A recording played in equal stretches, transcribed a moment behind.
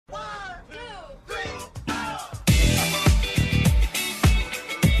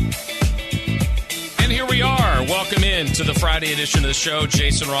in to the Friday edition of the show.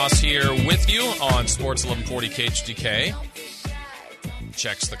 Jason Ross here with you on Sports 1140 KHTK.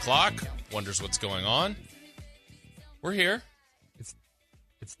 Checks the clock, wonders what's going on. We're here.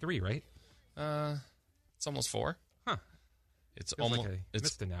 It's 3, right? It's almost 4. Huh. It's Feels almost. like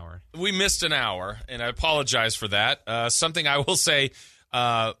missed an hour. We missed an hour, and I apologize for that. Something I will say,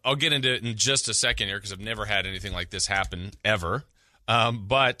 I'll get into it in just a second here because I've never had anything like this happen ever.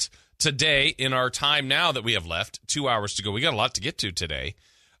 But today, in our time now that we have left, 2 hours to go, we got a lot to get to today.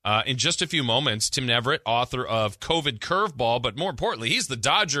 In just a few moments, Tim Neverett, author of COVID Curveball, but more importantly, he's the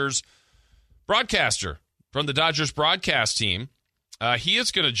Dodgers broadcaster from the Dodgers broadcast team. He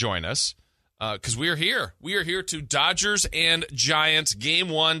is going to join us because we are here. We are here to Dodgers and Giants Game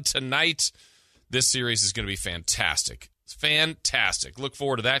 1 tonight. This series is going to be fantastic. It's fantastic. Look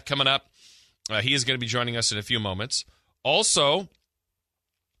forward to that coming up. He is going to be joining us in a few moments. Also,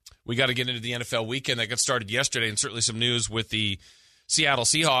 we got to get into the NFL weekend that got started yesterday, and certainly some news with the Seattle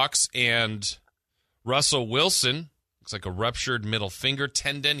Seahawks and Russell Wilson. Looks like a ruptured middle finger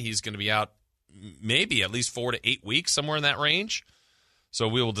tendon. He's going to be out maybe at least 4 to 8 weeks, somewhere in that range. So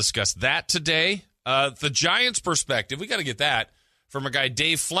we will discuss that today. The Giants' perspective, we got to get that from a guy,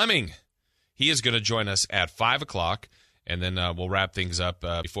 Dave Fleming. He is going to join us at 5 o'clock, and then we'll wrap things up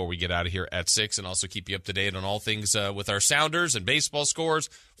before we get out of here at 6, and also keep you up to date on all things with our Sounders and baseball scores.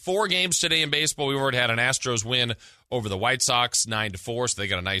 4 games today in baseball. We already had an Astros win over the White Sox, 9-4, so they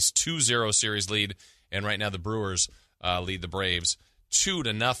got a nice 2-0 series lead, and right now the Brewers lead the Braves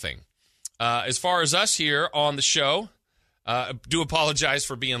 2-0. As far as us here on the show, do apologize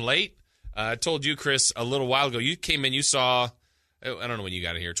for being late. I told you, Chris, a little while ago, you came in, you saw, I don't know when you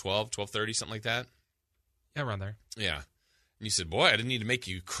got in here, 12:30, something like that? Yeah, around there. Yeah. And you said, boy, I didn't need to make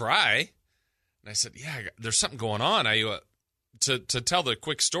you cry. And I said, yeah, there's something going on. To tell the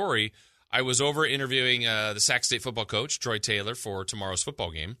quick story, I was over interviewing the Sac State football coach, Troy Taylor, for tomorrow's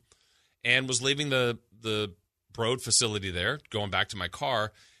football game, and was leaving the Broad facility there, going back to my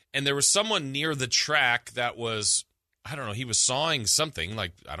car, and there was someone near the track that was, I don't know, he was sawing something,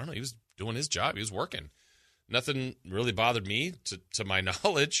 like, I don't know, he was doing his job, he was working. Nothing really bothered me, to my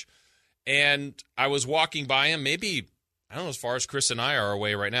knowledge, and I was walking by him, maybe, I don't know, as far as Chris and I are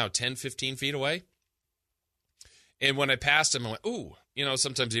away right now, 10, 15 feet away. And when I passed him, I went, ooh, you know,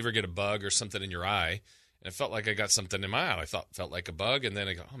 sometimes you ever get a bug or something in your eye. And it felt like I got something in my eye. Felt like a bug. And then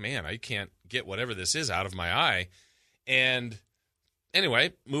I go, oh, man, I can't get whatever this is out of my eye. And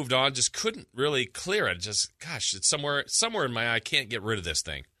anyway, moved on, just couldn't really clear it. Just, gosh, it's somewhere in my eye. I can't get rid of this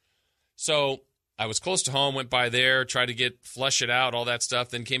thing. So I was close to home, went by there, tried to flush it out, all that stuff,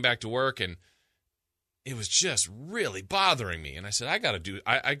 then came back to work. And it was just really bothering me. And I said, I got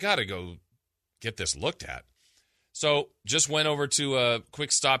to go get this looked at. So just went over to a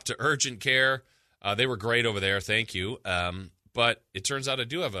quick stop to urgent care. They were great over there, thank you. But it turns out I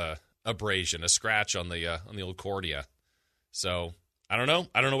do have a abrasion, a scratch on the old cornea. So I don't know.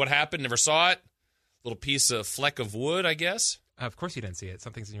 I don't know what happened. Never saw it. Little piece of fleck of wood, I guess. Of course you didn't see it.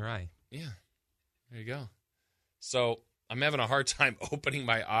 Something's in your eye. Yeah, there you go. So I'm having a hard time opening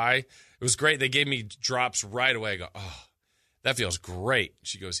my eye. It was great. They gave me drops right away. I go, oh, that feels great.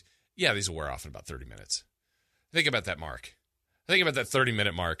 She goes, yeah, these will wear off in about 30 minutes. Think about that mark. Think about that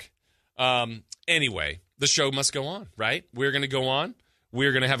 30-minute mark. Anyway, the show must go on, right? We're going to go on.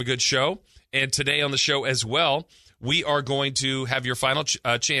 We're going to have a good show. And today on the show as well, we are going to have your final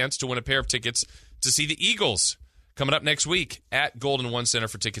chance to win a pair of tickets to see the Eagles coming up next week at Golden One Center.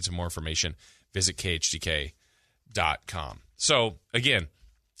 For tickets and more information, visit KHTK.com. So, again,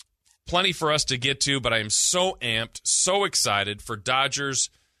 plenty for us to get to, but I am so amped, so excited for Dodgers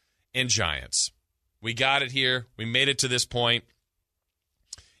and Giants. We got it here. We made it to this point.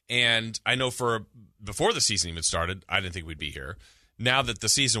 And I know before the season even started, I didn't think we'd be here. Now that the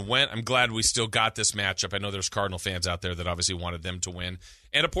season went, I'm glad we still got this matchup. I know there's Cardinal fans out there that obviously wanted them to win.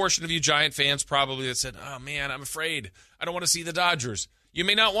 And a portion of you Giant fans probably that said, oh, man, I'm afraid. I don't want to see the Dodgers. You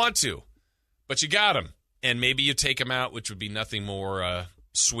may not want to, but you got them. And maybe you take them out, which would be nothing more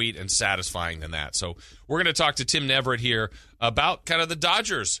sweet and satisfying than that. So we're going to talk to Tim Neverett here about kind of the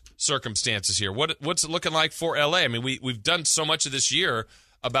Dodgers circumstances here. What's it looking like for LA? I mean, we've done so much of this year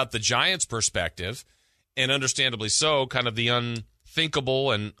about the Giants' perspective, and understandably so, kind of the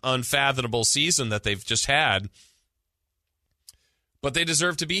unthinkable and unfathomable season that they've just had. But they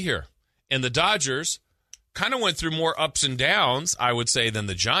deserve to be here. And the Dodgers kind of went through more ups and downs, I would say, than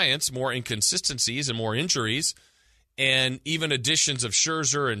the Giants, more inconsistencies and more injuries. And even additions of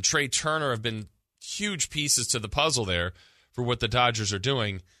Scherzer and Trey Turner have been huge pieces to the puzzle there for what the Dodgers are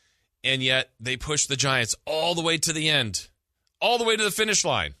doing. And yet they pushed the Giants all the way to the end, all the way to the finish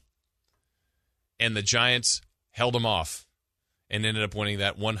line. And the Giants held them off and ended up winning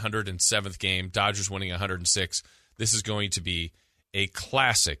that 107th game. Dodgers winning 106. This is going to be a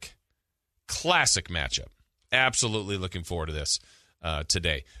classic matchup. Absolutely looking forward to this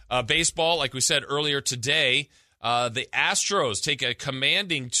today. Baseball, like we said earlier today, the Astros take a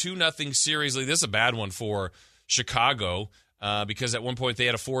commanding 2-0 series lead. This is a bad one for Chicago because at one point they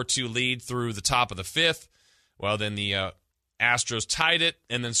had a 4-2 lead through the top of the fifth. Well, then the Astros tied it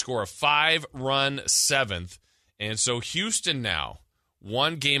and then score a 5-run seventh. And so Houston now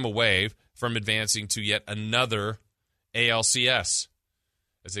one game away from advancing to yet another ALCS.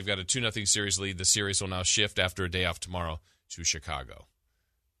 As they've got a 2-0 series lead, the series will now shift after a day off tomorrow to Chicago.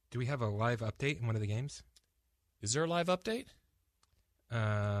 Do we have a live update in one of the games? Is there a live update?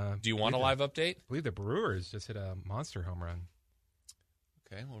 Do you want a live update? I believe the Brewers just hit a monster home run.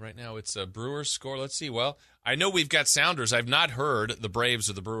 Okay, well, right now it's a Brewers score. Let's see. Well, I know we've got Sounders. I've not heard the Braves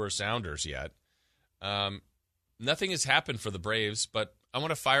or the Brewers Sounders yet. Nothing has happened for the Braves, but I want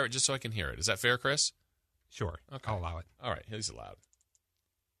to fire it just so I can hear it. Is that fair, Chris? Sure. Okay. I'll allow it. All right, he's allowed.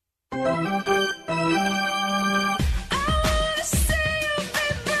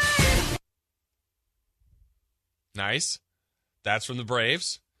 Nice. That's from the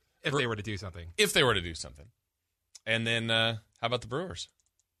Braves. If they were to do something. If they were to do something. And then how about the Brewers?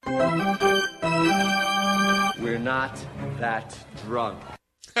 We're not that drunk.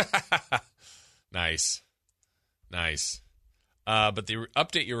 Nice. But the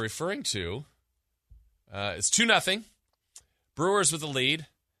update you're referring to is 2-0. Brewers with the lead.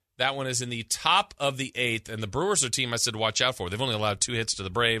 That one is in the top of the eighth, and the Brewers are a team I said to watch out for. They've only allowed 2 hits to the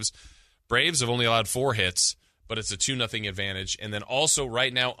Braves. Braves have only allowed 4 hits, but it's a 2-0 advantage. And then also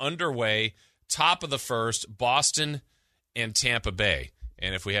right now underway, top of the first, Boston and Tampa Bay.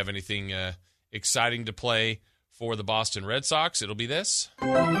 And if we have anything exciting to play for the Boston Red Sox, it'll be this. It's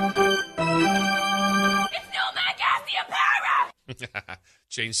New Magassia Para!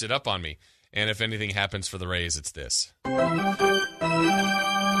 Changed it up on me. And if anything happens for the Rays, it's this.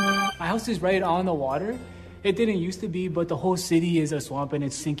 My house is right on the water. It didn't used to be, but the whole city is a swamp and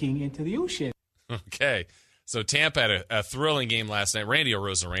it's sinking into the ocean. Okay. So Tampa had a thrilling game last night. Randy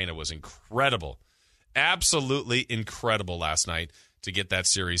Arozarena was incredible. Absolutely incredible last night to get that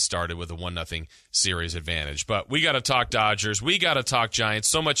series started with a 1-0 series advantage. But we got to talk Dodgers. We got to talk Giants.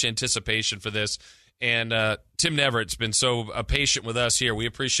 So much anticipation for this. And Tim Neverrett's been so patient with us here. We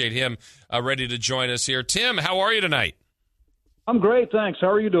appreciate him ready to join us here. Tim, how are you tonight? I'm great, thanks. How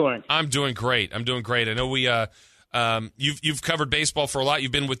are you doing? I'm doing great. I know we you've covered baseball for a lot.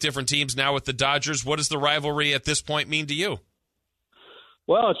 You've been with different teams now with the Dodgers. What does the rivalry at this point mean to you?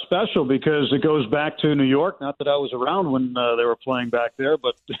 Well, it's special because it goes back to New York. Not that I was around when they were playing back there,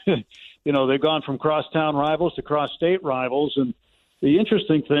 but they've gone from crosstown rivals to cross-state rivals. And the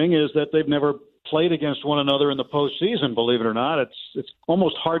interesting thing is that they've never played against one another in the postseason. Believe it or not, it's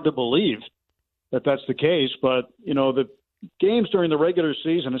almost hard to believe that that's the case. But the games during the regular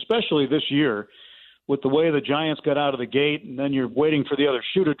season, especially this year, with the way the Giants got out of the gate, and then you're waiting for the other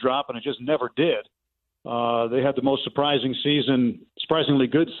shoe to drop, and it just never did. They had the most surprisingly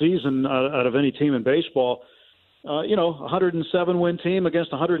good season out of any team in baseball. 107-win team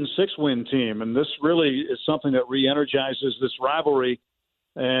against a 106-win team, and this really is something that re-energizes this rivalry,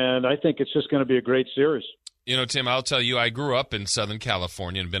 and I think it's just going to be a great series. Tim, I'll tell you, I grew up in Southern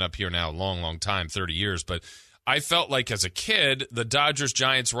California and been up here now a long, long time, 30 years, but I felt like as a kid, the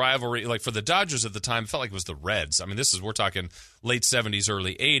Dodgers-Giants rivalry, like for the Dodgers at the time, felt like it was the Reds. I mean, we're talking late 70s,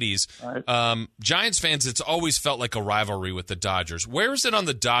 early 80s. Right. Giants fans, it's always felt like a rivalry with the Dodgers. Where is it on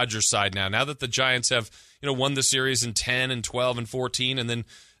the Dodgers side now that the Giants have, won the series in 10 and 12 and 14, and then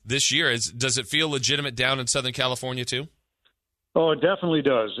this year, does it feel legitimate down in Southern California too? Oh, it definitely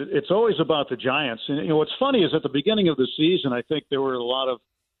does. It's always about the Giants. And what's funny is at the beginning of the season, I think there were a lot of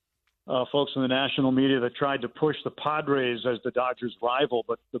folks in the national media that tried to push the Padres as the Dodgers' rival,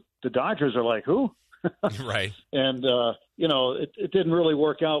 but the Dodgers are like, who? Right. And, it didn't really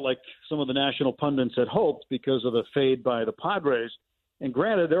work out like some of the national pundits had hoped because of the fade by the Padres. And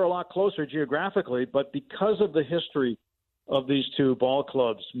granted, they're a lot closer geographically, but because of the history of these two ball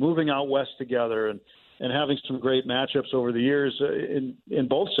clubs moving out west together and having some great matchups over the years in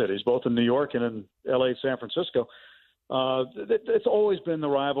both cities, both in New York and in L.A., San Francisco, it's always been the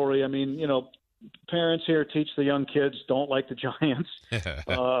rivalry. I mean, parents here teach the young kids don't like the Giants.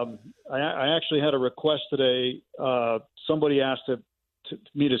 I actually had a request today. Somebody asked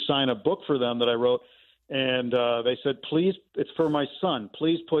me to sign a book for them that I wrote, and they said, please, it's for my son.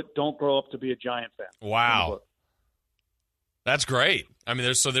 Please put "Don't grow up to be a Giant fan." Wow. That's great. I mean,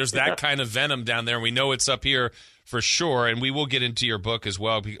 there's that kind of venom down there. We know it's up here for sure, and we will get into your book as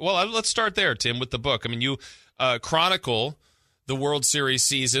well. Well, let's start there, Tim, with the book. I mean, you chronicle the World Series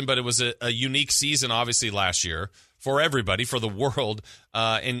season, but it was a unique season, obviously, last year for everybody, for the world,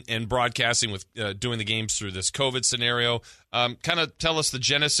 and broadcasting with doing the games through this COVID scenario. Kind of tell us the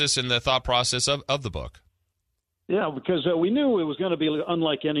genesis and the thought process of the book. Yeah, because we knew it was going to be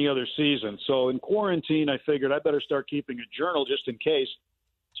unlike any other season. So in quarantine, I figured I better start keeping a journal just in case.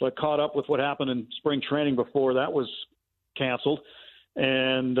 So I caught up with what happened in spring training before that was canceled.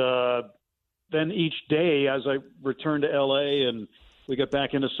 And then each day as I returned to L.A. and we got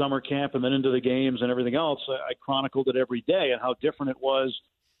back into summer camp and then into the games and everything else, I chronicled it every day and how different it was,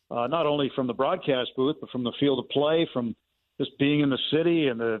 not only from the broadcast booth, but from the field of play, from just being in the city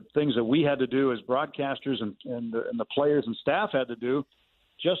and the things that we had to do as broadcasters and the players and staff had to do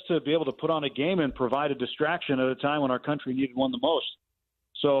just to be able to put on a game and provide a distraction at a time when our country needed one the most.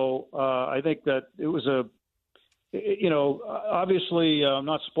 So I think that it was obviously I'm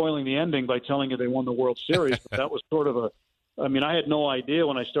not spoiling the ending by telling you they won the World Series, but that was sort of I had no idea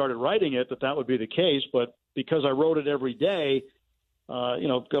when I started writing it that would be the case, but because I wrote it every day,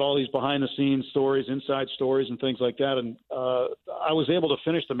 got all these behind-the-scenes stories, inside stories, and things like that. And I was able to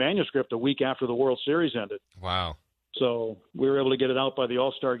finish the manuscript a week after the World Series ended. Wow. So we were able to get it out by the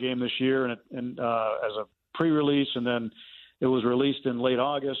All-Star game this year and as a pre-release, and then it was released in late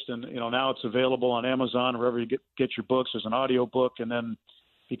August. And, now it's available on Amazon, wherever you get your books as an audio book. And then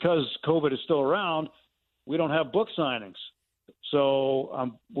because COVID is still around, we don't have book signings.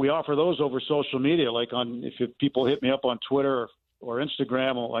 So we offer those over social media, like if people hit me up on Twitter or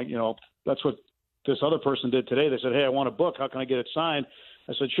Instagram, that's what this other person did today. They said, "Hey, I want a book. How can I get it signed?"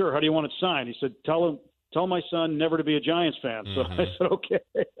 I said, "Sure. How do you want it signed?" He said, "Tell my son never to be a Giants fan." So I said, "Okay."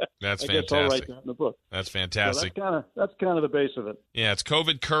 That's I fantastic. guess I'll write that in the book. That's fantastic. So that's kind of the base of it. Yeah, it's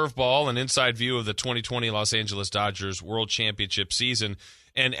COVID Curveball, an inside view of the 2020 Los Angeles Dodgers World Championship season.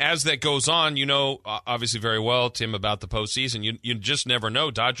 And as that goes on, obviously very well, Tim, about the postseason. You just never know.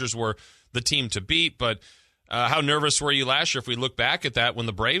 Dodgers were the team to beat, but how nervous were you last year if we look back at that when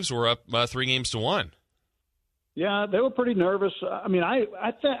the Braves were up 3-1? Yeah, they were pretty nervous. I mean, I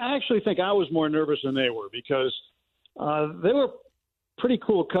actually think I was more nervous than they were because they were pretty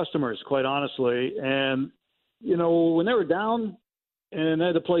cool customers, quite honestly. And, when they were down and they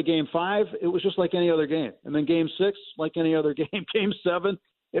had to play Game 5, it was just like any other game. And then Game 6, like any other game. Game 7,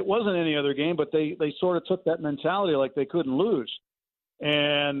 it wasn't any other game, but they sort of took that mentality like they couldn't lose.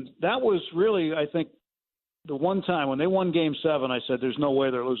 And that was really, I think, the one time when they won Game 7, I said, there's no way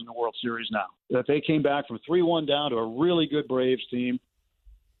they're losing the World Series now. That they came back from 3-1 down to a really good Braves team.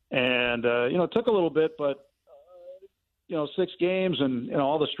 And, it took a little bit, but, 6 games and,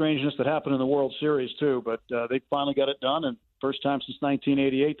 all the strangeness that happened in the World Series too. But they finally got it done, and first time since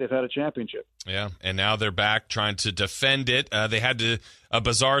 1988 they've had a championship. Yeah, and now they're back trying to defend it. They had a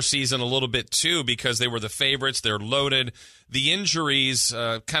bizarre season a little bit too because they were the favorites. They're loaded. The injuries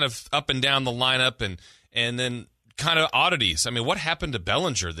kind of up and down the lineup and then kind of oddities. I mean, what happened to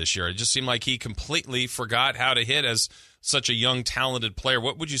Bellinger this year? It just seemed like he completely forgot how to hit as such a young, talented player.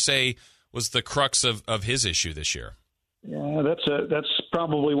 What would you say was the crux of his issue this year? Yeah, that's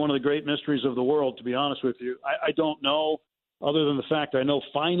probably one of the great mysteries of the world, to be honest with you. I don't know, other than the fact I know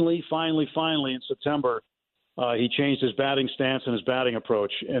finally in September, he changed his batting stance and his batting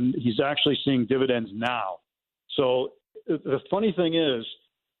approach, and he's actually seeing dividends now. So the funny thing is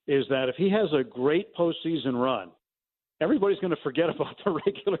that if he has a great postseason run, everybody's going to forget about the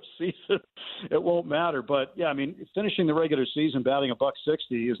regular season. It won't matter. But, yeah, I mean, finishing the regular season batting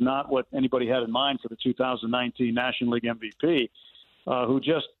 $160 is not what anybody had in mind for the 2019 National League MVP, who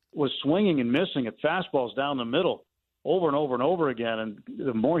just was swinging and missing at fastballs down the middle over and over and over again. And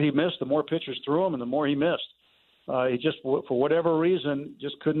the more he missed, the more pitchers threw him, and the more he missed. He just, for whatever reason,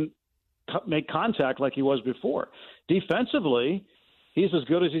 just couldn't make contact like he was before. Defensively, he's as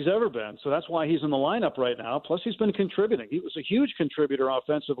good as he's ever been. So that's why he's in the lineup right now. Plus, he's been contributing. He was a huge contributor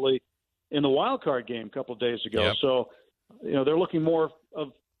offensively in the wild card game a couple of days ago. Yep. So, they're looking more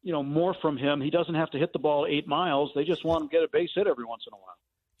from him. He doesn't have to hit the ball 8 miles. They just want him to get a base hit every once in a while.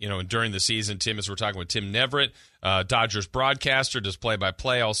 And during the season, Tim, as we're talking with Tim Neverett, Dodgers broadcaster, does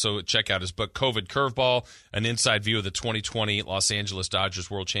play-by-play. Also, check out his book, COVID Curveball, an inside view of the 2020 Los Angeles Dodgers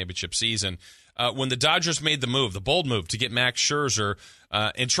World Championship season. When the Dodgers made the bold move to get Max Scherzer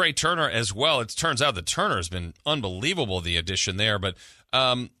and Trey Turner as well, it turns out that Turner has been unbelievable, the addition there. But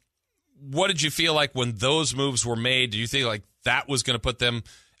what did you feel like when those moves were made? Do you think like that was going to put them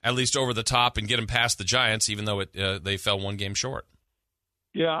at least over the top and get them past the Giants, even though they fell one game short?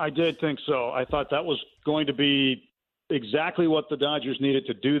 Yeah, I did think so. I thought that was going to be exactly what the Dodgers needed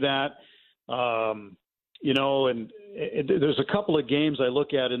to do that. And there's a couple of games I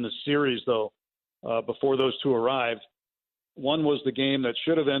look at in the series, though, before those two arrived. One was the game that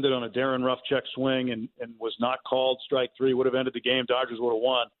should have ended on a Darren Ruff check swing and was not called. Strike three would have ended the game. Dodgers would have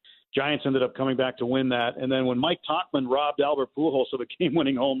won. Giants ended up coming back to win that. And then when Mike Tauchman robbed Albert Pujols of a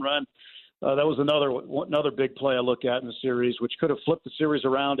game-winning home run, that was another big play I look at in the series, which could have flipped the series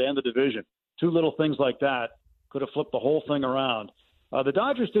around and the division. Two little things like that could have flipped the whole thing around. The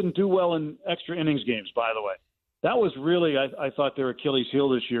Dodgers didn't do well in extra innings games, by the way. That was really, I thought, their Achilles heel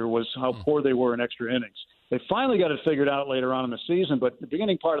this year was how poor they were in extra innings. They finally got it figured out later on in the season, but the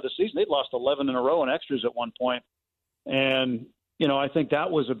beginning part of the season, they'd lost 11 in a row in extras at one point. And, I think that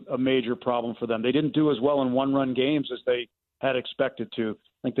was a major problem for them. They didn't do as well in one-run games as they had expected to.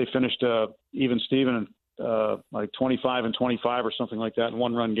 I think they finished even Steven like 25 and 25 or something like that in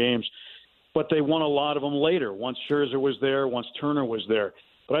one-run games. But they won a lot of them later, once Scherzer was there, once Turner was there.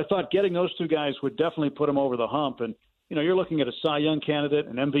 But I thought getting those two guys would definitely put them over the hump. And, you're looking at a Cy Young candidate,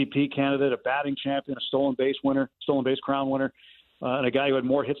 an MVP candidate, a batting champion, a stolen base crown winner, and a guy who had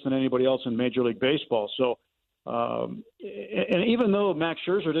more hits than anybody else in Major League Baseball. So, and even though Max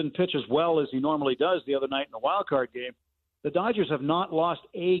Scherzer didn't pitch as well as he normally does the other night in the wild card game, the Dodgers have not lost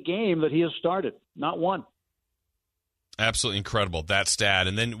a game that he has started, not one. Absolutely incredible, that stat.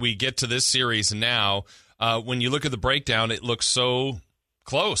 And then we get to this series now. When you look at the breakdown, it looks so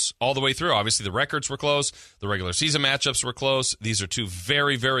close all the way through. Obviously, the records were close. The regular season matchups were close. These are two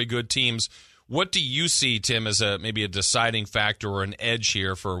very, very good teams. What do you see, Tim, as maybe a deciding factor or an edge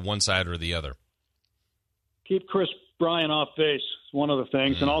here for one side or the other? Keep Chris Bryant off base. It's one of the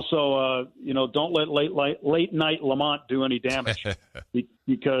things. And also, don't let late night Lamont do any damage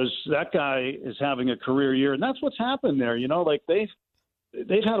because that guy is having a career year. And that's what's happened there.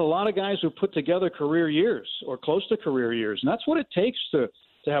 They've had a lot of guys who put together career years or close to career years. And that's what it takes to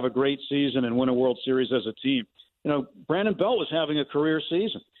have a great season and win a World Series as a team. Brandon Belt was having a career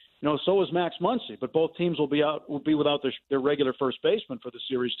season. So was Max Muncy, but both teams will be without their regular first baseman for the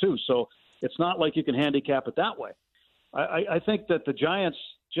series too. So it's not like you can handicap it that way. I think that the Giants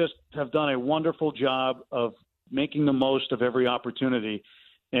just have done a wonderful job of making the most of every opportunity.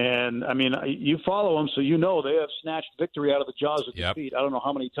 And, I mean, you follow them, so they have snatched victory out of the jaws of defeat. I don't know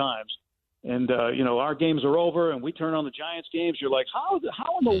how many times. And, our games are over, and we turn on the Giants games. You're like, how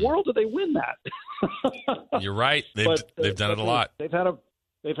in the world did they win that? You're right. They've done it a lot. They've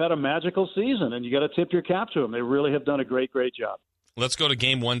had a magical season, and you got to tip your cap to them. They really have done a great, great job. Let's go to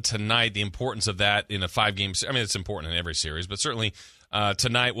game one tonight, the importance of that in a 5-game series. I mean, it's important in every series, but certainly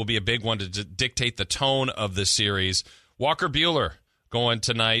tonight will be a big one to dictate the tone of the series. Walker Buehler going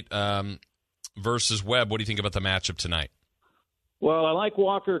tonight versus Webb. What do you think about the matchup tonight? Well, I like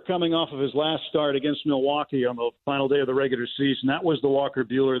Walker coming off of his last start against Milwaukee on the final day of the regular season. That was the Walker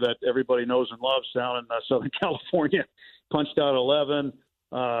Buehler that everybody knows and loves down in Southern California. Punched out 11.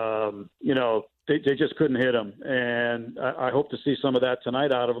 They just couldn't hit him. And I hope to see some of that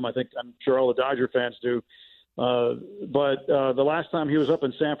tonight out of him. I'm sure all the Dodger fans do. But the last time he was up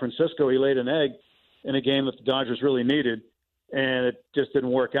in San Francisco, he laid an egg in a game that the Dodgers really needed, and it just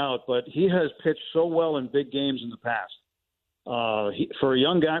didn't work out. But he has pitched so well in big games in the past. For a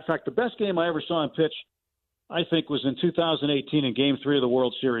young guy, in fact, the best game I ever saw him pitch, I think, was in 2018 in Game 3 of the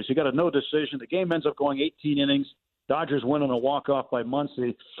World Series. He got a no decision. The game ends up going 18 innings. Dodgers win on a walk-off by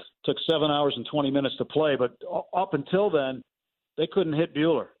Muncy. Took 7 hours and 20 minutes to play. But up until then, they couldn't hit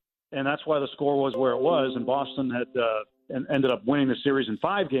Buehler. And that's why the score was where it was. And Boston had ended up winning the series in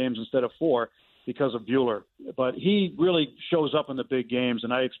 5 games instead of 4 because of Buehler. But he really shows up in the big games,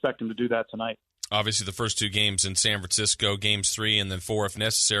 and I expect him to do that tonight. Obviously, the first 2 games in San Francisco, games 3 and then 4 if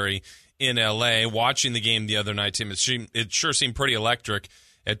necessary in L.A. Watching the game the other night, Tim, it sure seemed pretty electric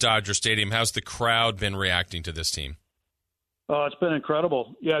at Dodger Stadium. How's the crowd been reacting to this team? Oh, it's been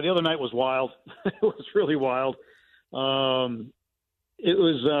incredible. Yeah, the other night was wild. It was really wild. It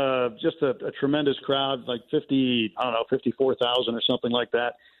was just a tremendous crowd, like 54,000 or something like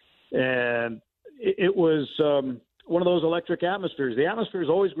that. And it was one of those electric atmospheres. The atmosphere is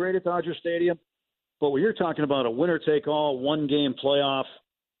always great at Dodger Stadium, but when you're talking about a winner-take-all, one-game playoff,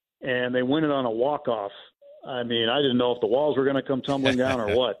 and they win it on a walk-off, I mean, I didn't know if the walls were going to come tumbling down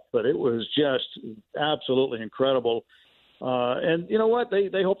or what, but it was just absolutely incredible. And you know what?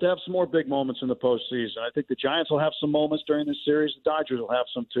 They hope to have some more big moments in the postseason. I think the Giants will have some moments during this series. The Dodgers will have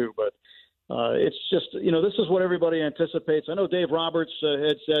some too. But it's just, this is what everybody anticipates. I know Dave Roberts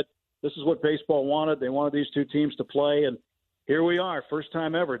had said this is what baseball wanted. They wanted these two teams to play. And here we are, first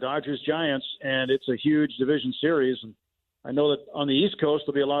time ever, Dodgers-Giants. And it's a huge division series. And I know that on the East Coast,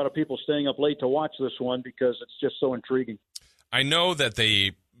 there'll be a lot of people staying up late to watch this one because it's just so intriguing. I know that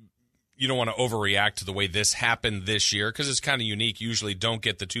they you don't want to overreact to the way this happened this year because it's kind of unique. Usually don't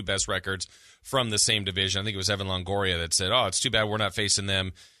get the two best records from the same division. I think it was Evan Longoria that said, it's too bad we're not facing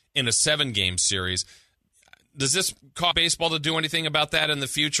them in a 7-game series. Does this cause baseball to do anything about that in the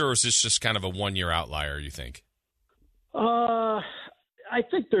future, or is this just kind of a one-year outlier, you think? I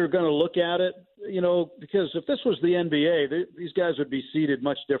think they're going to look at it, because if this was the NBA, these guys would be seeded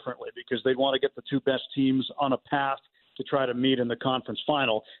much differently because they'd want to get the two best teams on a path to try to meet in the conference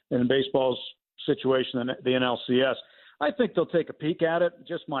final. And in baseball's situation, the NLCS, I think they'll take a peek at it.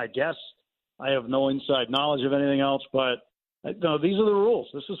 Just my guess. I have no inside knowledge of anything else, but no, these are the rules.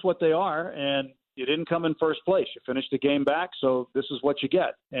 This is what they are, and you didn't come in first place. You finished a game back, so this is what you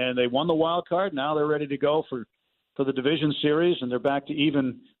get. And they won the wild card. Now they're ready to go for the division series, and they're back to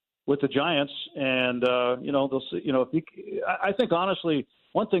even with the Giants. And they'll see. I think honestly,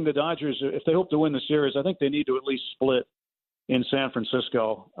 one thing the Dodgers, if they hope to win the series, I think they need to at least split in San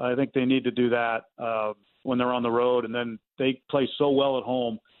Francisco. I think they need to do that when they're on the road, and then they play so well at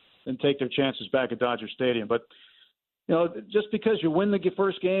home and take their chances back at Dodger Stadium. But just because you win the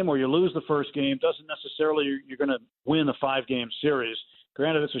first game or you lose the first game doesn't necessarily you're going to win a 5-game series.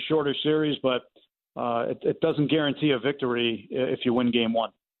 Granted, it's a shorter series, but it doesn't guarantee a victory if you win game 1.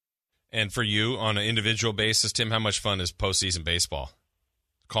 And for you, on an individual basis, Tim, how much fun is postseason baseball?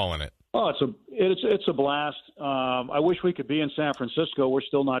 Calling it. Oh, it's a blast. I wish we could be in San Francisco. We're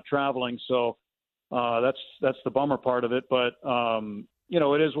still not traveling, so that's the bummer part of it. But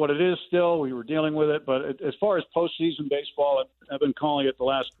it is what it is. Still, we were dealing with it. But as far as postseason baseball, I've been calling it the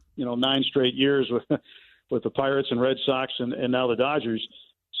last 9 straight years with the Pirates and Red Sox and now the Dodgers.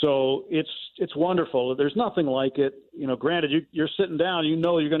 So it's wonderful. There's nothing like it. Granted, you're sitting down,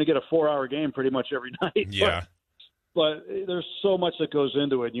 you're going to get a 4-hour game pretty much every night. Yeah. But there's so much that goes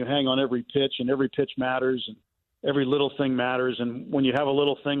into it. And you hang on every pitch, and every pitch matters, and every little thing matters. And when you have a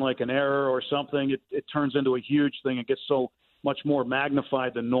little thing like an error or something, it turns into a huge thing. It gets so much more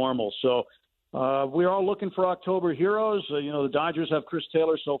magnified than normal. So we're all looking for October heroes. The Dodgers have Chris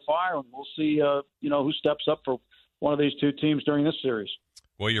Taylor so far, and we'll see who steps up for one of these two teams during this series.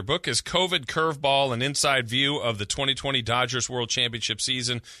 Well, your book is COVID Curveball, an inside view of the 2020 Dodgers World Championship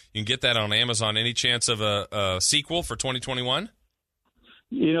season. You can get that on Amazon. Any chance of a sequel for 2021?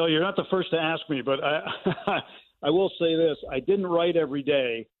 You're not the first to ask me, but I will say this. I didn't write every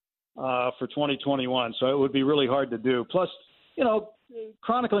day for 2021, so it would be really hard to do. Plus,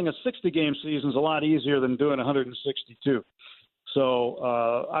 chronicling a 60-game season is a lot easier than doing 162.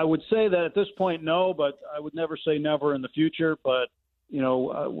 So I would say that at this point, no, but I would never say never in the future. But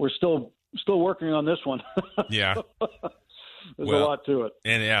we're still working on this one. Yeah. There's a lot to it.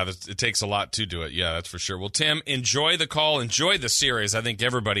 And, it takes a lot to do it. Yeah, that's for sure. Well, Tim, enjoy the call. Enjoy the series. I think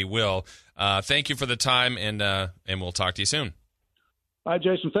everybody will. Thank you for the time, and we'll talk to you soon. All right,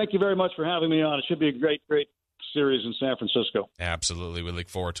 Jason. Thank you very much for having me on. It should be a great, great series in San Francisco. Absolutely. We look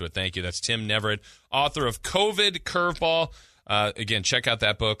forward to it. Thank you. That's Tim Neverett, author of COVID Curveball. Again, check out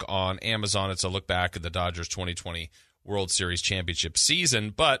that book on Amazon. It's a look back at the Dodgers 2020 World Series championship season,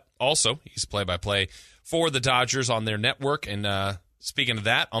 but also he's play-by-play for the Dodgers on their network. And speaking of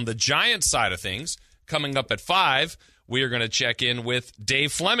that, on the Giants side of things, coming up at 5, we are going to check in with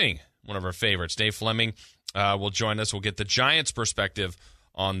Dave Fleming, one of our favorites. Dave Fleming will join us. We'll get the Giants' perspective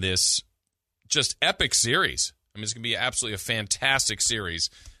on this just epic series. I mean, it's going to be absolutely a fantastic series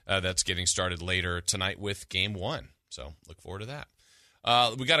that's getting started later tonight with Game 1. So look forward to that.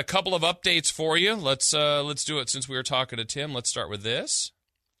 We got a couple of updates for you. Let's do it since we were talking to Tim. Let's start with this.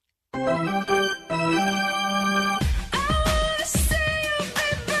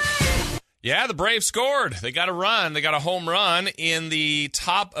 Yeah, the Braves scored. They got a run. They got a home run in the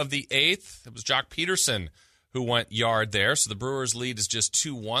top of the 8th. It was Jock Peterson who went yard there. So the Brewers' lead is just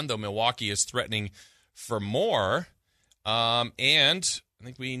 2-1, though Milwaukee is threatening for more. And I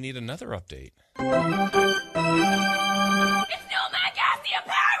think we need another update.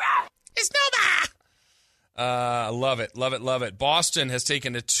 Love it, love it, love it. Boston has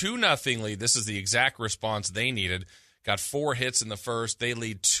taken a 2-0 lead. This is the exact response they needed. Got 4 hits in the first. They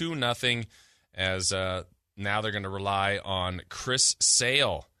lead 2-0 as now they're going to rely on Chris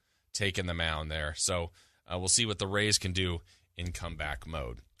Sale taking the mound there. So we'll see what the Rays can do in comeback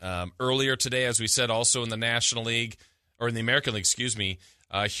mode. Earlier today, as we said, also in the National League, or in the American League,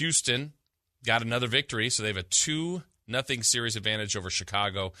 Houston got another victory. So they have a 2-0 series advantage over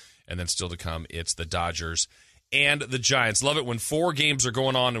Chicago. And then still to come, it's the Dodgers and the Giants. Love it when 4 games are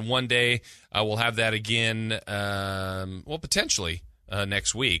going on in one day. We'll have that again, potentially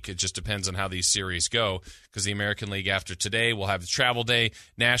next week. It just depends on how these series go, because the American League after today will have the travel day.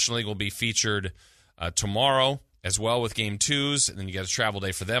 National League will be featured tomorrow. as well with Game 2s, and then you got a travel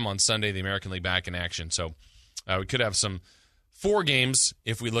day for them on Sunday, the American League back in action. So we could have some 4 games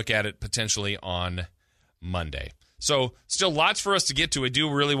if we look at it potentially on Monday. So still lots for us to get to. I do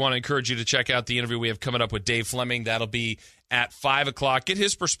really want to encourage you to check out the interview we have coming up with Dave Fleming. That'll be at 5 o'clock. Get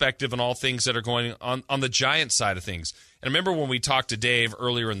his perspective on all things that are going on the Giants side of things. And remember when we talked to Dave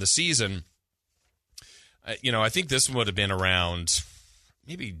earlier in the season, I think this would have been around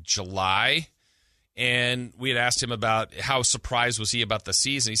maybe July, and we had asked him about how surprised was he about the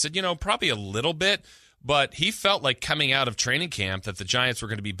season. He said, probably a little bit, but he felt like coming out of training camp that the Giants were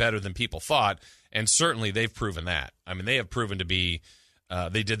going to be better than people thought, and certainly they've proven that. I mean, they have proven to be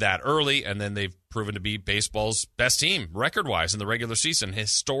they did that early, and then they've proven to be baseball's best team record-wise in the regular season.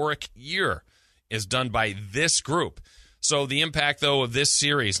 Historic year is done by this group. So the impact, though, of this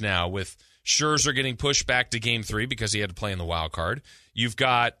series now with Scherzer getting pushed back to Game 3 because he had to play in the wild card. You've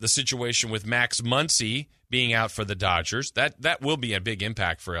got the situation with Max Muncy being out for the Dodgers. That will be a big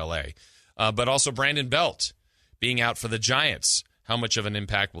impact for L.A. But also Brandon Belt being out for the Giants. How much of an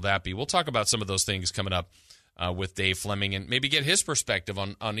impact will that be? We'll talk about some of those things coming up with Dave Fleming and maybe get his perspective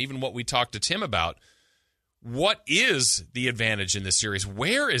on even what we talked to Tim about. What is the advantage in this series?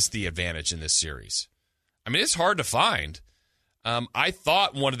 Where is the advantage in this series? I mean, it's hard to find. I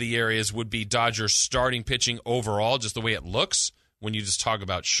thought one of the areas would be Dodgers starting pitching overall, just the way it looks when you just talk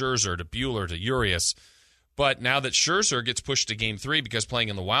about Scherzer to Buehler to Urias. But now that Scherzer gets pushed to Game 3 because playing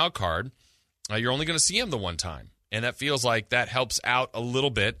in the wild card, you're only going to see him the one time. And that feels like that helps out a little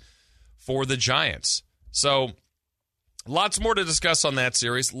bit for the Giants. So lots more to discuss on that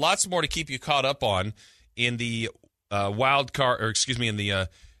series. Lots more to keep you caught up on in the in the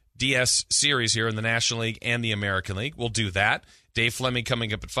DS series here in the National League and the American League. We'll do that. Dave Fleming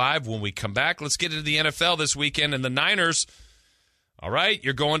coming up at 5. When we come back, let's get into the NFL this weekend. And the Niners, all right,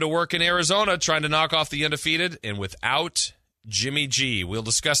 you're going to work in Arizona trying to knock off the undefeated and without Jimmy G. We'll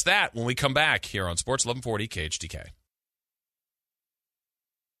discuss that when we come back here on Sports 1140 KHTK.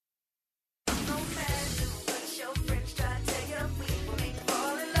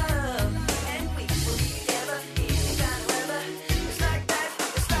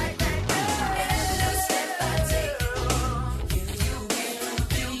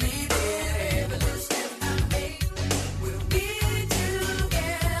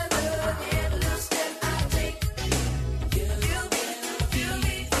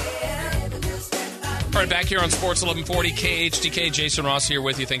 All right, back here on Sports 1140 KHTK. Jason Ross here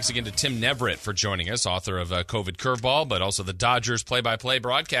with you. Thanks again to Tim Neverett for joining us, author of COVID Curveball, but also the Dodgers play-by-play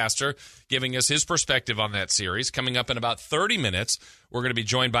broadcaster, giving us his perspective on that series. Coming up in about 30 minutes, we're going to be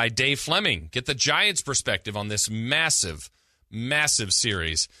joined by Dave Fleming. Get the Giants' perspective on this massive, massive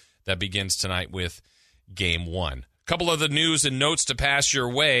series that begins tonight with Game 1. Couple of the news and notes to pass your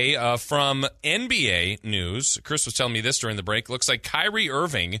way from NBA news. Chris was telling me this during the break. Looks like Kyrie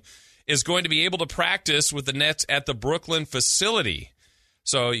Irving is going to be able to practice with the Nets at the Brooklyn facility.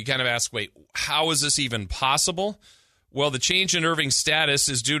 So you kind of ask, wait, how is this even possible? Well, the change in Irving's status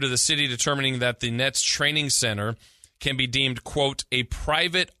is due to the city determining that the Nets training center can be deemed, quote, a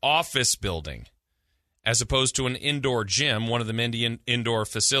private office building, as opposed to an indoor gym. One of the many indoor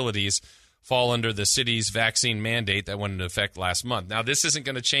facilities fall under the city's vaccine mandate that went into effect last month. Now, this isn't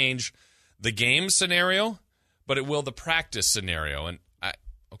going to change the game scenario, but it will the practice scenario. And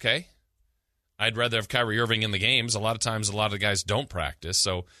okay, I'd rather have Kyrie Irving in the games. A lot of times, a lot of guys don't practice.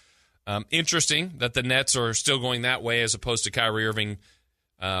 So interesting that the Nets are still going that way as opposed to Kyrie Irving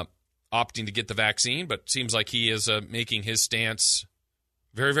opting to get the vaccine. But it seems like he is making his stance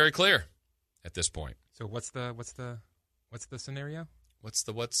very, very clear at this point. So what's the scenario? What's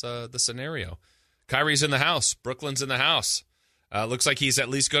the scenario? Kyrie's in the house. Brooklyn's in the house. Looks like he's at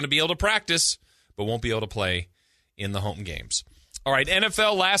least going to be able to practice, but won't be able to play in the home games. All right,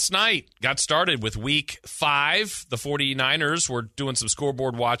 NFL last night got started with Week 5. The 49ers were doing some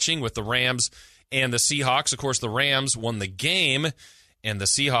scoreboard watching with the Rams and the Seahawks. Of course, the Rams won the game, and the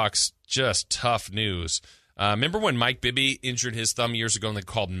Seahawks, just tough news. Remember when Mike Bibby injured his thumb years ago and they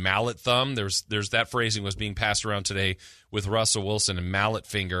called mallet thumb? There's that phrasing was being passed around today with Russell Wilson and mallet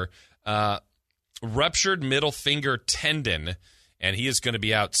finger. Ruptured middle finger tendon, and he is going to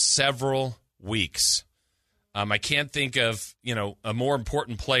be out several weeks. I can't think of, a more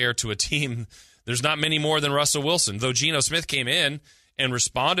important player to a team. There's not many more than Russell Wilson, though Geno Smith came in and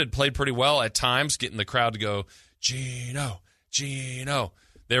responded, played pretty well at times, getting the crowd to go, Geno, Geno.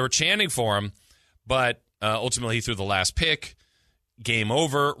 They were chanting for him, but ultimately he threw the last pick. Game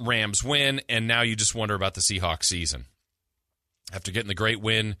over, Rams win, and now you just wonder about the Seahawks season. After getting the great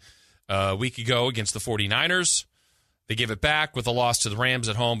win a week ago against the 49ers, they give it back with a loss to the Rams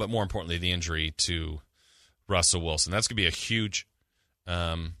at home, but more importantly, the injury to Russell Wilson. That's going to be a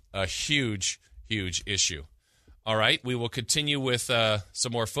huge issue. All right, we will continue with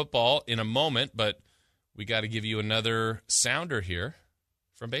some more football in a moment, but we got to give you another sounder here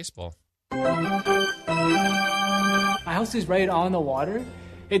from baseball. My house is right on the water.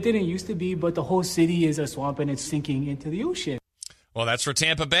 It didn't used to be, but the whole city is a swamp and it's sinking into the ocean. Well, that's for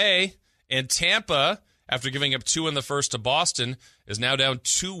Tampa Bay. And Tampa, after giving up 2 in the first to Boston, is now down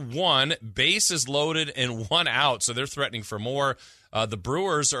 2-1. Bases loaded and 1 out, so they're threatening for more. The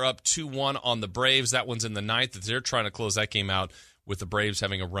Brewers are up 2-1 on the Braves. That one's in the 9th. They're trying to close that game out with the Braves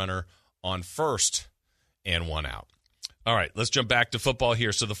having a runner on first and 1 out. All right, let's jump back to football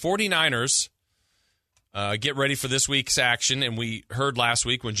here. So the 49ers get ready for this week's action, and we heard last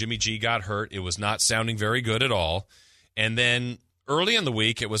week when Jimmy G got hurt, it was not sounding very good at all. And then early in the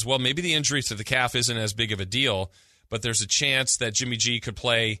week, it was, well, maybe the injury to the calf isn't as big of a deal, but there's a chance that Jimmy G could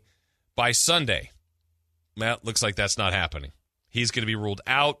play by Sunday. Well, looks like that's not happening. He's going to be ruled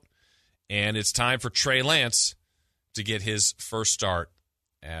out, and it's time for Trey Lance to get his first start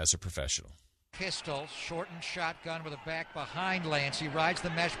as a professional. Pistol, shortened shotgun with a back behind Lance. He rides the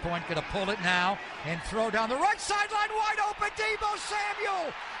mesh point, going to pull it now and throw down the right sideline, wide open, Deebo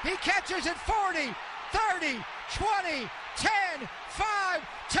Samuel. He catches it 40, 30, 20, 10, 5,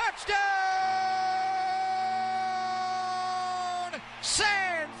 touchdown!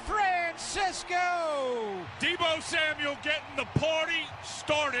 San Francisco! Deebo Samuel getting the party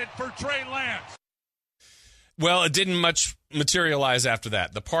started for Trey Lance. Well, it didn't much materialize after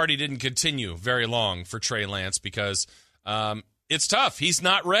that. The party didn't continue very long for Trey Lance because it's tough. He's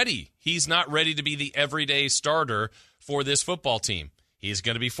not ready. He's not ready to be the everyday starter for this football team. He's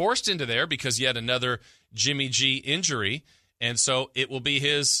going to be forced into there because yet another Jimmy G injury, and so it will be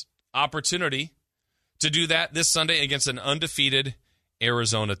his opportunity to do that this Sunday against an undefeated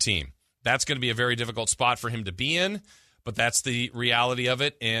Arizona team. That's going to be a very difficult spot for him to be in, but that's the reality of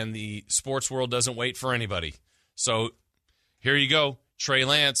it, and the sports world doesn't wait for anybody. So here you go, Trey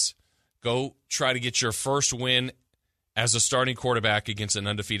Lance. Go try to get your first win as a starting quarterback against an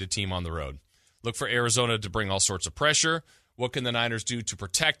undefeated team on the road. Look for Arizona to bring all sorts of pressure. What can the Niners do to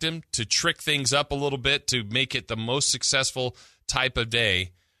protect him, to trick things up a little bit, to make it the most successful type of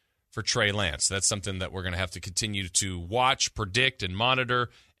day for Trey Lance? That's something that we're going to have to continue to watch, predict, and monitor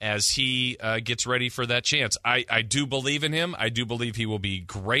as he gets ready for that chance. I do believe in him. I do believe he will be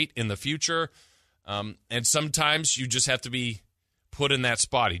great in the future. And sometimes you just have to be put in that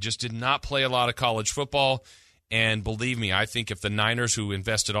spot. He just did not play a lot of college football. And believe me, I think if the Niners, who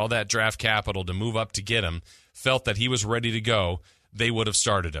invested all that draft capital to move up to get him, felt that he was ready to go, they would have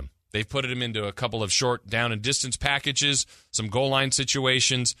started him. They've put him into a couple of short down and distance packages, some goal line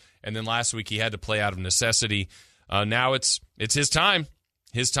situations, and then last week he had to play out of necessity. Now it's his time.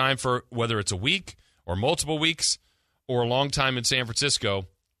 His time for whether it's a week or multiple weeks or a long time in San Francisco.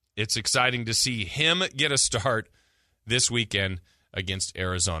 It's exciting to see him get a start this weekend against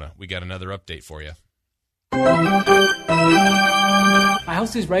Arizona. We got another update for you. My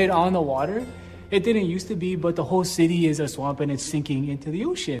house is right on the water. It didn't used to be, but the whole city is a swamp and it's sinking into the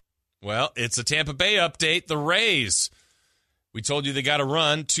ocean. Well, it's a Tampa Bay update. The Rays. We told you they got a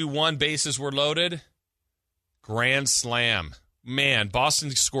run. 2-1, bases were loaded. Grand slam. Man,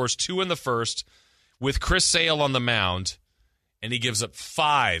 Boston scores 2 in the first with Chris Sale on the mound, and he gives up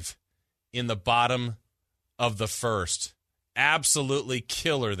 5 in the bottom of the first. Absolutely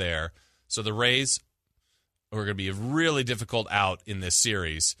killer there. So the Rays are going to be a really difficult out in this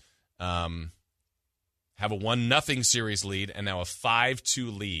series. Have a 1-0 series lead and now a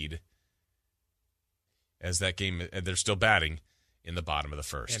 5-2 lead as that game, they're still batting in the bottom of the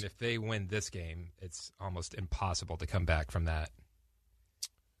first. And if they win this game, it's almost impossible to come back from that.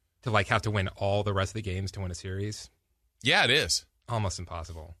 To have to win all the rest of the games to win a series. Yeah, it is. Almost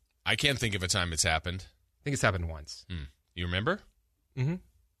impossible. I can't think of a time it's happened. I think it's happened once. You remember? Mm-hmm.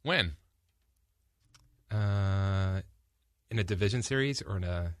 When? In a division series or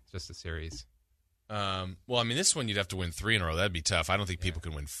in just a series? Well, I mean, this one you'd have to win 3 in a row. That'd be tough. I don't think people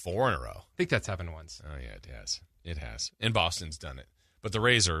can win 4 in a row. I think that's happened once. Oh, yeah, it has. It has. And Boston's done it. But the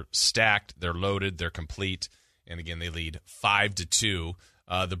Rays are stacked. They're loaded. They're complete. And, again, they lead 5-2.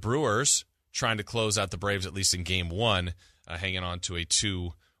 The Brewers trying to close out the Braves, at least in Game 1, hanging on to a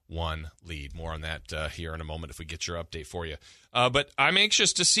 2-1 lead. More on that here in a moment if we get your update for you. But I'm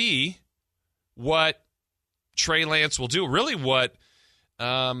anxious to see what Trey Lance will do. Really what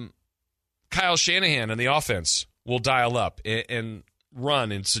Kyle Shanahan and the offense will dial up and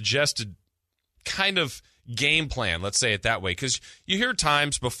run and suggested kind of game plan, let's say it that way. Because you hear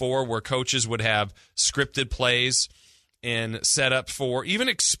times before where coaches would have scripted plays and set up for even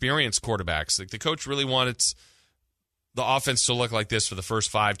experienced quarterbacks. Like the coach really wanted the offense to look like this for the first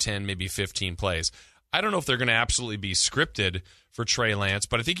 5, 10, maybe 15 plays. I don't know if they're going to absolutely be scripted for Trey Lance,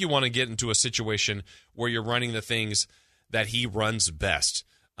 but I think you want to get into a situation where you're running the things that he runs best.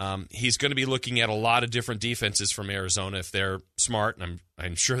 He's going to be looking at a lot of different defenses from Arizona if they're smart, and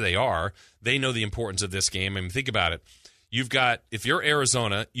I'm sure they are. They know the importance of this game. I mean, think about it. If you're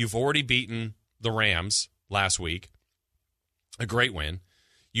Arizona, you've already beaten the Rams last week, a great win.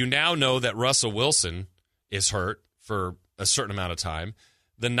 You now know that Russell Wilson is hurt for a certain amount of time.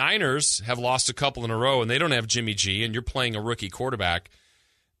 The Niners have lost a couple in a row, and they don't have Jimmy G, and you're playing a rookie quarterback.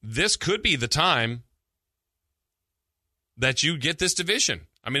 This could be the time that you get this division.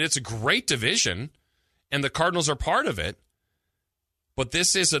 I mean, it's a great division, and the Cardinals are part of it, but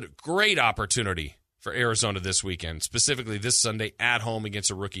this is a great opportunity for Arizona this weekend, specifically this Sunday at home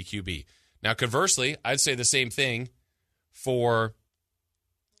against a rookie QB. Now, conversely, I'd say the same thing for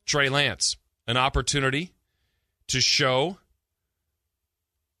Trey Lance, an opportunity to show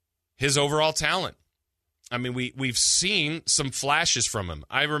his overall talent. I mean, we've seen some flashes from him.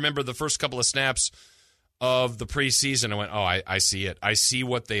 I remember the first couple of snaps of the preseason. I went, oh, I see it. I see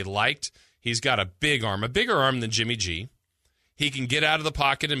what they liked. He's got a big arm, a bigger arm than Jimmy G. He can get out of the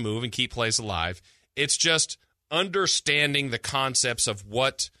pocket and move and keep plays alive. It's just understanding the concepts of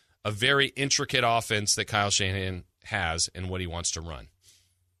what a very intricate offense that Kyle Shanahan has and what he wants to run.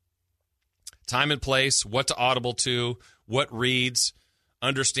 Time and place, what to audible to, what reads,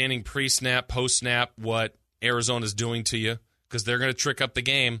 understanding pre-snap, post-snap, what Arizona's doing to you, because they're going to trick up the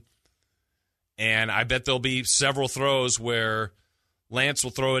game. And I bet there'll be several throws where Lance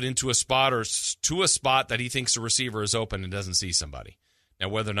will throw it into a spot or to a spot that he thinks the receiver is open and doesn't see somebody. Now,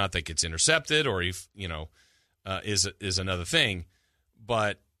 whether or not that gets intercepted or is another thing.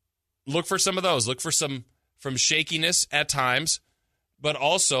 But look for some of those. Look for some from shakiness at times, but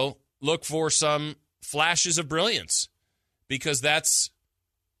also look for some flashes of brilliance, because that's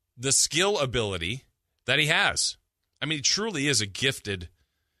the skill ability that he has. I mean, he truly is a gifted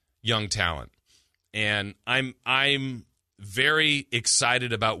young talent. And I'm very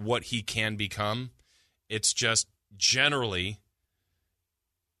excited about what he can become. It's just generally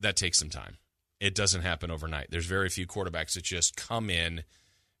that takes some time. It doesn't happen overnight. There's very few quarterbacks that just come in,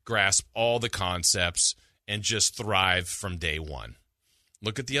 grasp all the concepts, and just thrive from day one.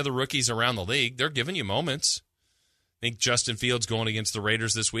 Look at the other rookies around the league. They're giving you moments. I think Justin Fields going against the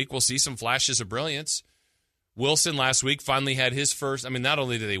Raiders this week. We'll see some flashes of brilliance. Wilson last week finally had his first. I mean, not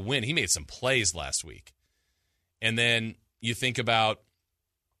only did they win, he made some plays last week. And then you think about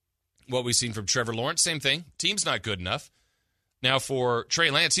what we've seen from Trevor Lawrence, same thing. Team's not good enough. Now for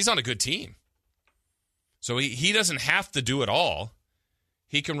Trey Lance, he's on a good team. So he doesn't have to do it all.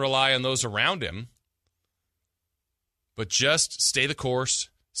 He can rely on those around him. But just stay the course,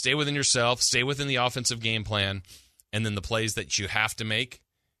 stay within yourself, stay within the offensive game plan, and then the plays that you have to make,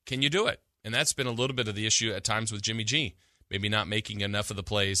 can you do it? And that's been a little bit of the issue at times with Jimmy G. Maybe not making enough of the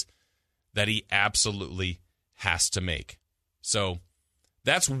plays that he absolutely has to make. So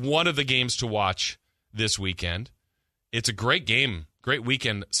that's one of the games to watch this weekend. It's a great game, great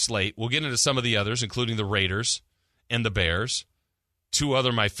weekend slate. We'll get into some of the others, including the Raiders and the Bears. Two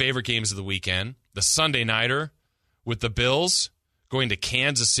other my favorite games of the weekend. The Sunday Nighter with the Bills going to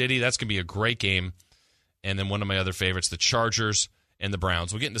Kansas City. That's going to be a great game. And then one of my other favorites, the Chargers and the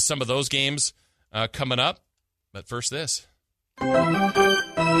Browns. We'll get into some of those games coming up. But first, this. We're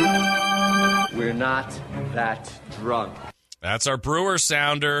not that drunk. That's our Brewers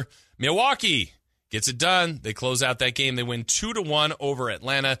sounder. Milwaukee gets it done. They close out that game. They win 2-1 over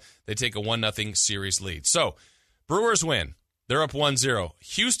Atlanta. They take a 1-0 series lead. So, Brewers win. They're up 1-0.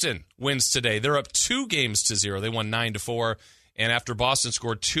 Houston wins today. They're up 2-0. They won 9-4. And after Boston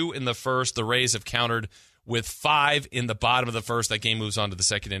scored 2 in the first, the Rays have countered with 5 in the bottom of the first. That game moves on to the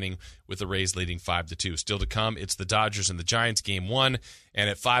second inning with the Rays leading 5-2. Still to come, it's the Dodgers and the Giants, game 1. And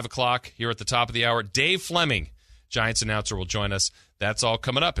at 5 o'clock here at the top of the hour, Dave Fleming, Giants announcer, will join us. That's all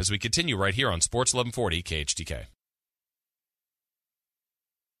coming up as we continue right here on Sports 1140 KHTK.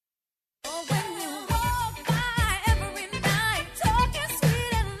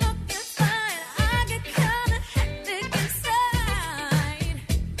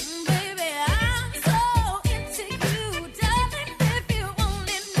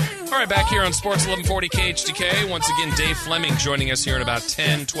 All right, back here on Sports 1140 KHTK. Once again, Dave Fleming joining us here in about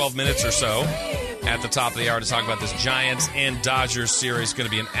 10, 12 minutes or so at the top of the hour to talk about this Giants and Dodgers series. It's going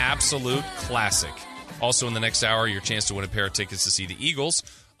to be an absolute classic. Also in the next hour, your chance to win a pair of tickets to see the Eagles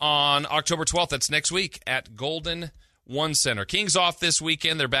on October 12th. That's next week at Golden One Center. Kings off this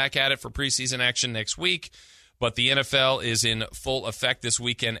weekend. They're back at it for preseason action next week. But the NFL is in full effect this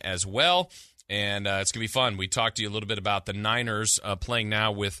weekend as well, and it's going to be fun. We talked to you a little bit about the Niners playing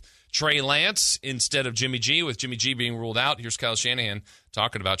now with Trey Lance instead of Jimmy G, with Jimmy G being ruled out. Here's Kyle Shanahan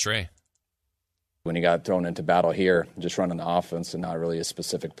talking about Trey. When he got thrown into battle here, just running the offense and not really his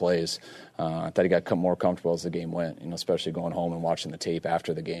specific plays, I thought he got more comfortable as the game went, especially going home and watching the tape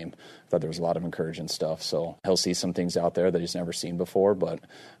after the game. I thought there was a lot of encouraging stuff. So he'll see some things out there that he's never seen before, but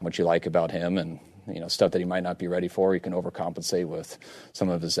what you like about him and stuff that he might not be ready for, he can overcompensate with some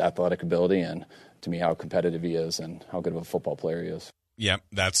of his athletic ability and, to me, how competitive he is and how good of a football player he is. Yeah,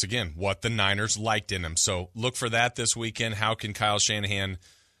 that's, again, what the Niners liked in him. So look for that this weekend. How can Kyle Shanahan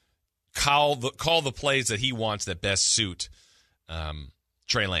call the plays that he wants that best suit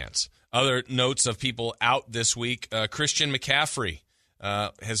Trey Lance? Other notes of people out this week, Christian McCaffrey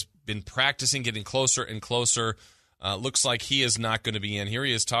has been practicing, getting closer and closer. Looks like he is not going to be in. Here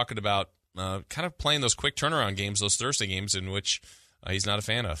he is talking about kind of playing those quick turnaround games, those Thursday games, in which he's not a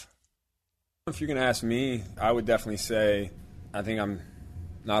fan of. If you're going to ask me, I would definitely say I think I'm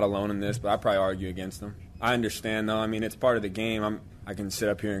not alone in this, but I'd probably argue against them. I understand, though. I mean, it's part of the game. I can sit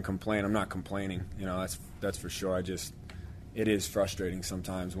up here and complain. I'm not complaining. That's for sure. It is frustrating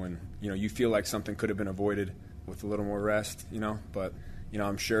sometimes when, you feel like something could have been avoided with a little more rest, But,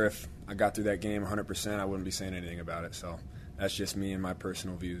 I'm sure if I got through that game 100%, I wouldn't be saying anything about it. So that's just me and my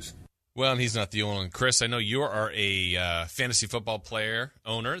personal views. Well, and he's not the only one. Chris, I know you are a fantasy football player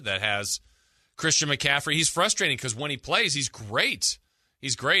owner that has Christian McCaffrey. He's frustrating because when he plays, he's great.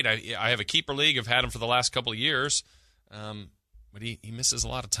 He's great. I have a keeper league. I've had him for the last couple of years. But he misses a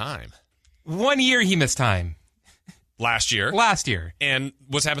lot of time. 1 year he missed time. Last year. And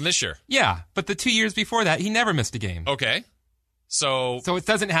what's happened this year? Yeah, but the 2 years before that, he never missed a game. Okay. So it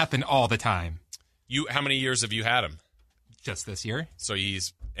doesn't happen all the time. How many years have you had him? Just this year. So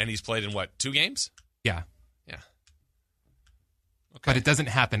he's played in what, 2 games? Yeah. Yeah. Okay. But it doesn't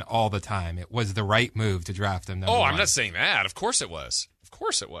happen all the time. It was the right move to draft him. I'm not saying that. Of course it was.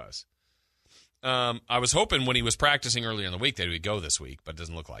 I was hoping when he was practicing earlier in the week that he would go this week, but it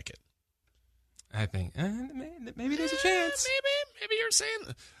doesn't look like it. I think maybe there's a chance. Maybe you're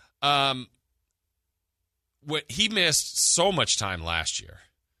saying he missed so much time last year,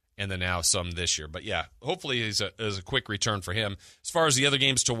 and then now some this year. But yeah, hopefully it's a quick return for him. As far as the other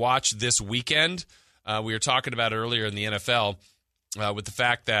games to watch this weekend, we were talking about earlier in the NFL with the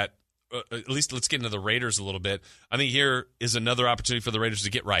fact that at least let's get into the Raiders a little bit. I think here is another opportunity for the Raiders to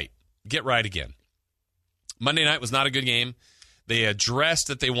get right again. Monday night was not a good game. They addressed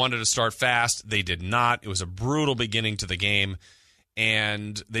that they wanted to start fast. They did not. It was a brutal beginning to the game,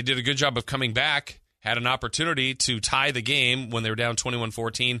 and they did a good job of coming back, had an opportunity to tie the game when they were down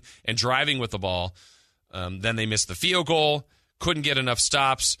 21-14 and driving with the ball. Then they missed the field goal, couldn't get enough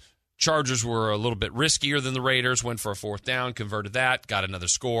stops. Chargers were a little bit riskier than the Raiders, went for a 4th down, converted that, got another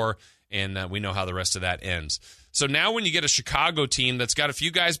score, and we know how the rest of that ends. So now when you get a Chicago team that's got a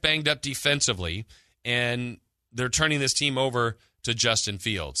few guys banged up defensively, and they're turning this team over to Justin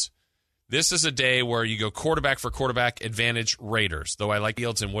Fields, this is a day where you go quarterback for quarterback advantage Raiders, though I like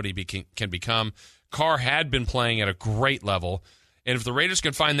Fields and what he can become. Carr had been playing at a great level, and if the Raiders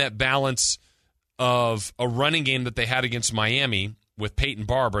can find that balance of a running game that they had against Miami with Peyton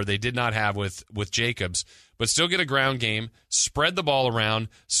Barber, they did not have with Jacobs, but still get a ground game, spread the ball around,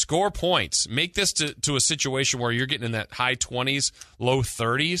 score points, make this to a situation where you're getting in that high 20s, low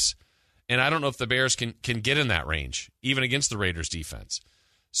 30s, and I don't know if the Bears can get in that range, even against the Raiders defense.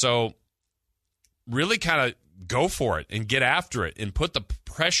 So really kind of go for it and get after it and put the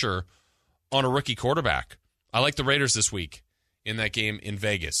pressure on a rookie quarterback. I like the Raiders this week in that game in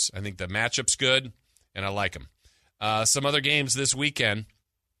Vegas. I think the matchup's good, and I like them. Some other games this weekend,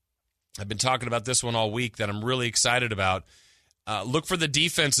 I've been talking about this one all week that I'm really excited about. Look for the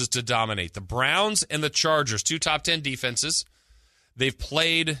defenses to dominate. The Browns and the Chargers, 2 top 10 defenses. They've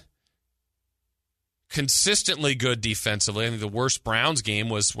played consistently good defensively. I think the worst Browns game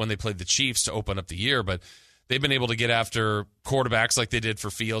was when they played the Chiefs to open up the year, but they've been able to get after quarterbacks like they did for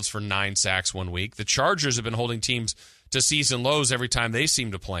Fields for 9 sacks one week. The Chargers have been holding teams to season lows every time they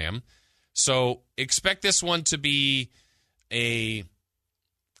seem to play them. So expect this one to be a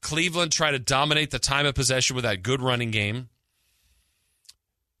Cleveland try to dominate the time of possession with that good running game.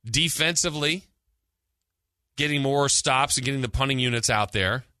 Defensively, getting more stops and getting the punting units out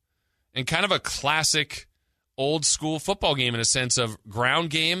there. And kind of a classic old school football game in a sense of ground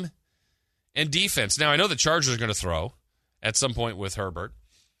game and defense. Now, I know the Chargers are going to throw at some point with Herbert,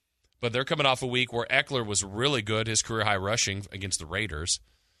 but they're coming off a week where Eckler was really good, his career high rushing against the Raiders.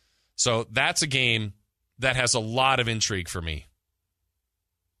 So that's a game that has a lot of intrigue for me.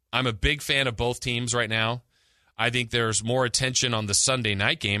 I'm a big fan of both teams right now. I think there's more attention on the Sunday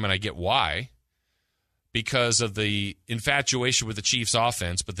night game, and I get why, because of the infatuation with the Chiefs'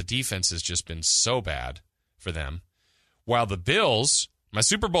 offense, but the defense has just been so bad for them. While the Bills, my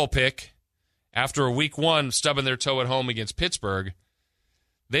Super Bowl pick, after a week one stubbing their toe at home against Pittsburgh,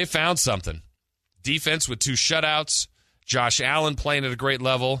 they found something. Defense with 2 shutouts, Josh Allen playing at a great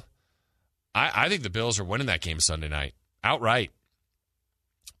level. I think the Bills are winning that game Sunday night, outright.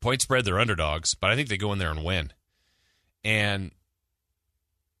 Point spread, they're underdogs, but I think they go in there and win. And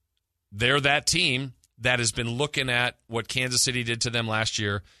they're that team that has been looking at what Kansas City did to them last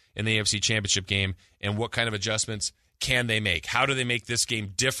year in the AFC Championship game and what kind of adjustments can they make. How do they make this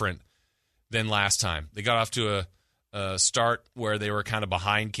game different than last time? They got off to a start where they were kind of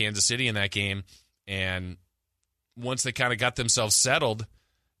behind Kansas City in that game, and once they kind of got themselves settled,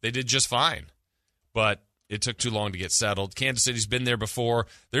 they did just fine. But it took too long to get settled. Kansas City's been there before.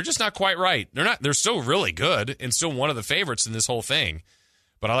 They're just not quite right. They're still really good and still one of the favorites in this whole thing.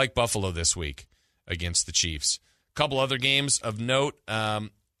 But I like Buffalo this week against the Chiefs. A couple other games of note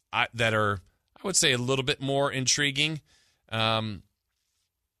that are, I would say, a little bit more intriguing. I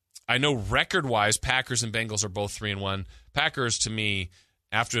know record-wise, Packers and Bengals are both 3-1. Packers, to me,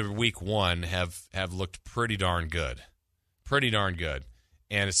 after week one, have looked pretty darn good. Pretty darn good.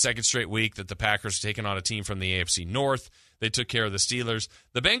 And it's second straight week that the Packers are taking on a team from the AFC North. They took care of the Steelers.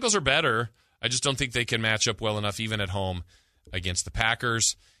 The Bengals are better. I just don't think they can match up well enough, even at home, against the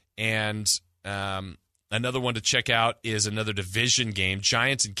Packers. And another one to check out is another division game,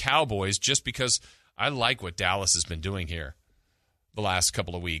 Giants and Cowboys, just because I like what Dallas has been doing here the last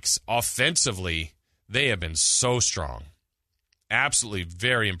couple of weeks. Offensively, they have been so strong. Absolutely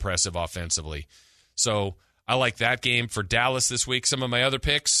very impressive offensively. So I like that game for Dallas this week. Some of my other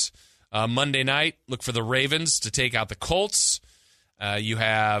picks, Monday night, look for the Ravens to take out the Colts. You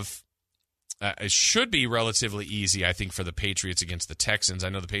have, it should be relatively easy, I think, for the Patriots against the Texans. I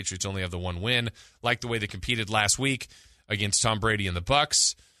know the Patriots only have the one win. Like the way they competed last week against Tom Brady and the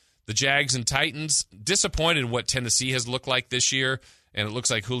Bucs. The Jags and Titans, disappointed in what Tennessee has looked like this year, and it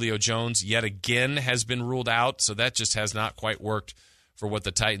looks like Julio Jones yet again has been ruled out, so that just has not quite worked for what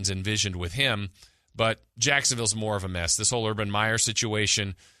the Titans envisioned with him. But Jacksonville's more of a mess. This whole Urban Meyer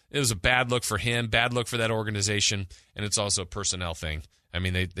situation, it was a bad look for him, bad look for that organization, and it's also a personnel thing. I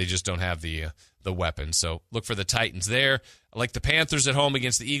mean, they just don't have the weapons. So look for the Titans there. I like the Panthers at home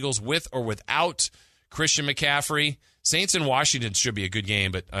against the Eagles with or without Christian McCaffrey. Saints and Washington should be a good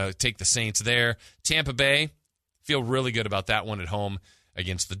game, but take the Saints there. Tampa Bay, feel really good about that one at home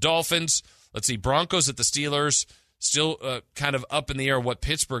against the Dolphins. Let's see, Broncos at the Steelers. Still kind of up in the air what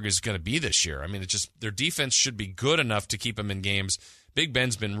Pittsburgh is going to be this year. I mean, it's just their defense should be good enough to keep them in games. Big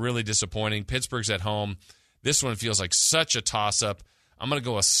Ben's been really disappointing. Pittsburgh's at home. This one feels like such a toss-up. I'm going to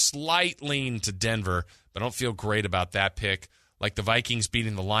go a slight lean to Denver, but I don't feel great about that pick. Like the Vikings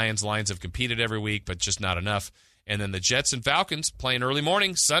beating the Lions. Lions have competed every week, but just not enough. And then the Jets and Falcons playing early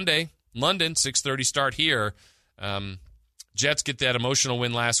morning, Sunday, London, 6:30 start here. Jets get that emotional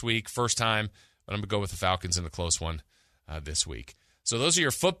win last week, first time. But I'm going to go with the Falcons in a close one this week. So those are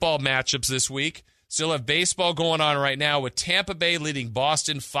your football matchups this week. Still have baseball going on right now with Tampa Bay leading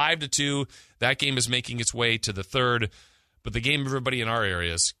Boston 5-2. That game is making its way to the third. But the game everybody in our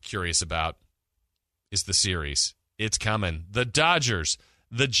area is curious about is the series. It's coming. The Dodgers,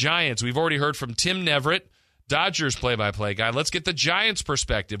 the Giants. We've already heard from Tim Neverett, Dodgers play-by-play guy. Let's get the Giants'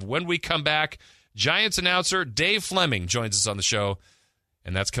 perspective. When we come back, Giants announcer Dave Fleming joins us on the show.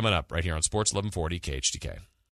 And that's coming up right here on Sports 1140 KHTK.